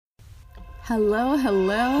Hello,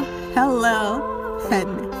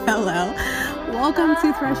 and hello. Welcome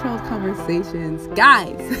to Threshold Conversations.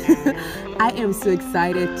 Guys, I am so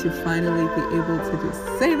excited to finally be able to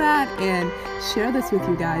just say that and share this with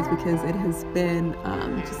you guys because it has been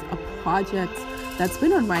just a project that's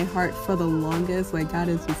been on my heart for the longest. Like, God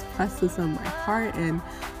has just pressed this on my heart, and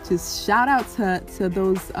just shout out to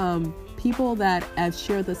those people that I've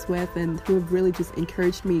shared this with and who have really just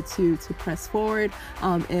encouraged me to press forward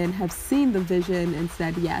and have seen the vision and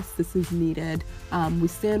said, yes, this is needed. We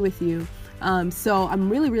stand with you. So I'm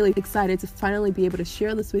really excited to finally be able to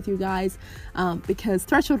share this with you guys because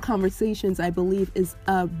Threshold Conversations, I believe, is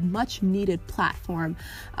a much needed platform.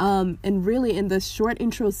 And really in this short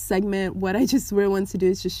intro segment, what I just really want to do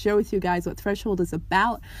is just share with you guys what Threshold is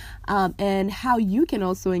about and how you can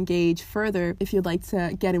also engage further if you'd like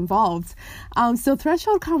to get involved. So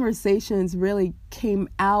Threshold Conversations really came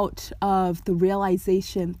out of the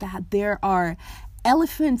realization that there are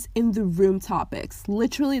elephant in the room topics.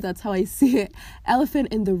 Literally, that's how I see it.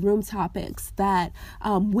 Elephant in the room topics that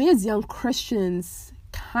we as young Christians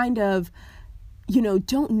kind of,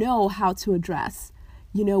 don't know how to address.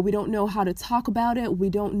 We don't know how to talk about it. We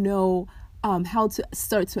don't know how to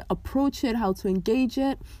start to approach it, how to engage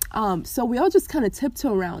it. So we all just kind of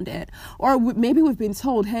tiptoe around it. Or maybe we've been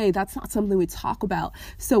told, hey, that's not something we talk about.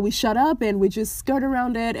 So we shut up and we just skirt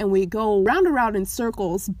around it and we go round and round in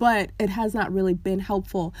circles, but it has not really been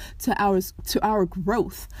helpful to our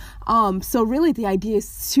growth. So really the idea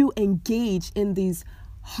is to engage in these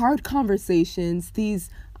hard conversations, these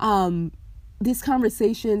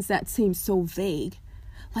conversations that seem so vague.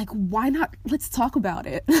 Like, why not? Let's talk about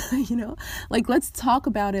it, let's talk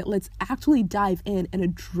about it. Let's actually dive in and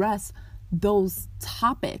address those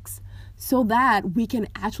topics so that we can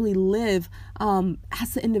actually live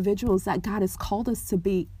as the individuals that God has called us to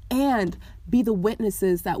be and be the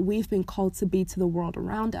witnesses that we've been called to be to the world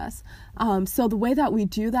around us. So the way that we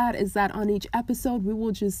do that is that on each episode, we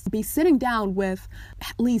will just be sitting down with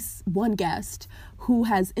at least one guest who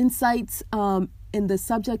has insights in the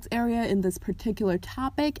subject area, in this particular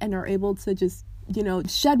topic, and are able to just,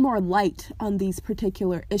 shed more light on these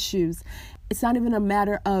particular issues. It's not even a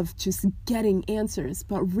matter of just getting answers,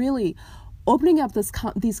 but really opening up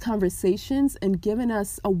these conversations and giving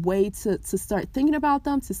us a way to start thinking about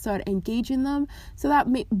them, to start engaging them, so that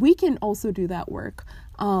we can also do that work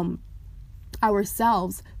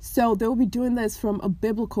ourselves. So they'll be doing this from a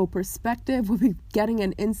biblical perspective. We'll be getting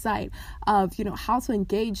an insight of, how to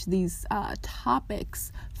engage these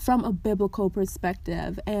topics from a biblical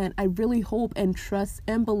perspective. And I really hope and trust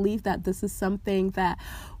and believe that this is something that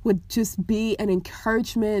would just be an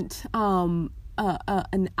encouragement, an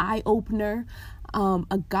eye-opener,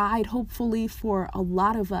 a guide, hopefully, for a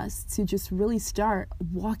lot of us to just really start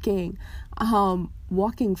walking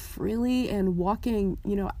freely and walking,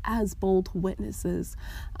 as bold witnesses.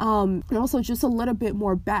 And also just a little bit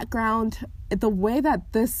more background, the way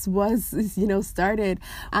that this was, started.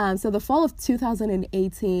 So the fall of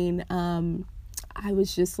 2018, I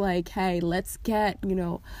was just like, hey, let's get,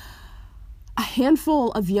 a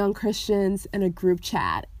handful of young Christians in a group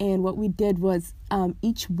chat. And what we did was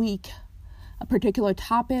each week, a particular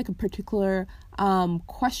topic, a particular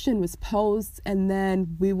question was posed, and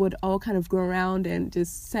then we would all kind of go around and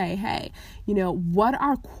just say, hey, what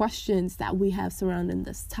are questions that we have surrounding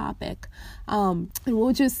this topic? And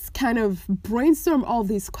we'll just kind of brainstorm all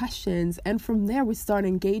these questions, and from there we start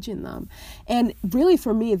engaging them. And really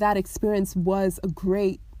for me, that experience was a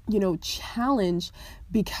great, challenge,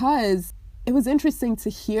 because it was interesting to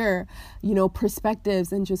hear,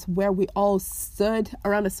 perspectives and just where we all stood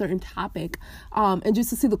around a certain topic, and just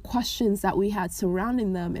to see the questions that we had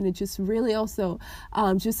surrounding them. And it just really also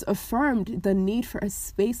just affirmed the need for a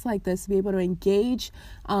space like this to be able to engage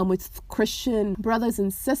with Christian brothers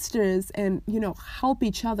and sisters and, help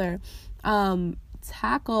each other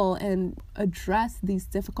tackle and address these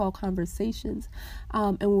difficult conversations.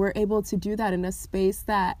 And we're able to do that in a space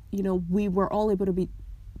that, we were all able to be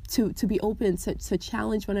open to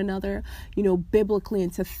challenge one another, biblically,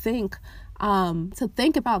 and to think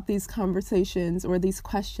about these conversations or these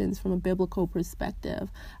questions from a biblical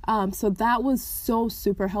perspective. So that was so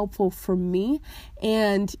super helpful for me.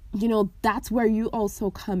 And, that's where you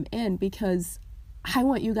also come in, because I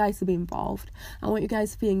want you guys to be involved. I want you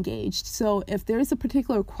guys to be engaged. So if there is a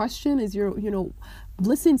particular question as you're,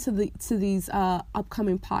 listening to these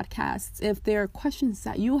upcoming podcasts, if there are questions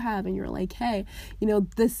that you have and you're like, hey,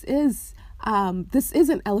 this is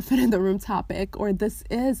an elephant in the room topic, or this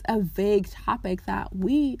is a vague topic that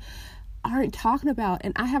we aren't talking about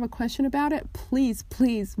and I have a question about it, please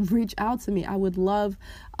reach out to me. I would love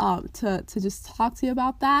to just talk to you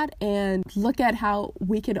about that and look at how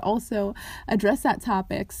we could also address that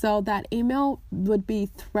topic. So that email would be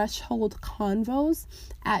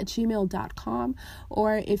thresholdconvos@gmail.com,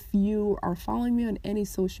 or if you are following me on any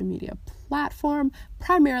social media platform,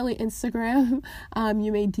 primarily Instagram,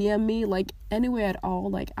 you may DM me, like anywhere at all.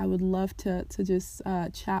 Like I would love to just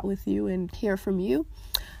chat with you and hear from you.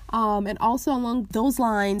 And also along those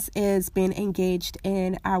lines is being engaged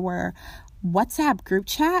in our WhatsApp group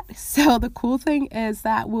chat. So the cool thing is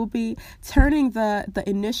that we'll be turning the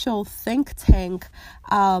initial think tank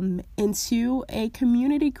into a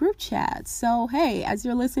community group chat. So hey, as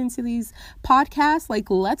you're listening to these podcasts, like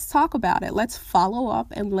let's talk about it. Let's follow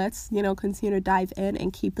up and let's, continue to dive in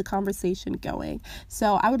and keep the conversation going.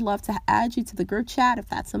 So I would love to add you to the group chat if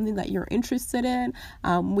that's something that you're interested in.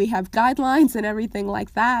 We have guidelines and everything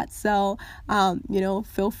like that. So,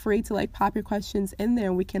 feel free to like pop your questions in there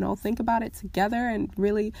and we can all think about it together and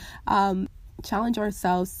really challenge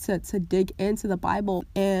ourselves to dig into the Bible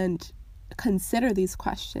and consider these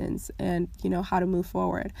questions and how to move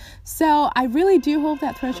forward. So I really do hope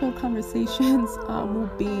that Threshold Conversations will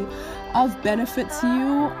be of benefit to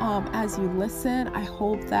you as you listen. I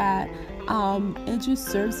hope that it just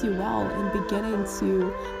serves you well in beginning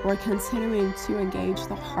to or continuing to engage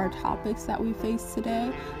the hard topics that we face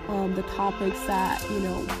today, the topics that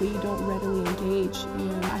we don't readily engage,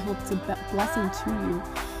 and I hope it's a blessing to you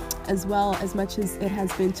as well, as much as it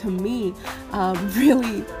has been to me,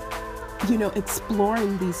 really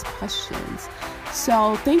exploring these questions.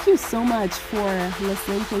 So thank you so much for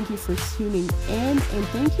listening. Thank you for tuning in, and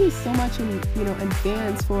thank you so much in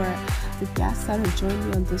advance for the guests that have joined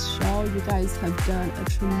me on this show. You guys have done a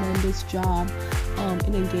tremendous job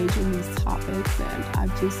in engaging these topics, and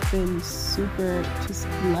I've just been super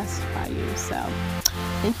blessed by you. So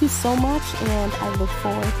thank you so much, and I look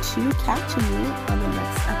forward to catching you on the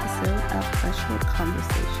next episode of Threshold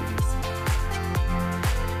Conversation.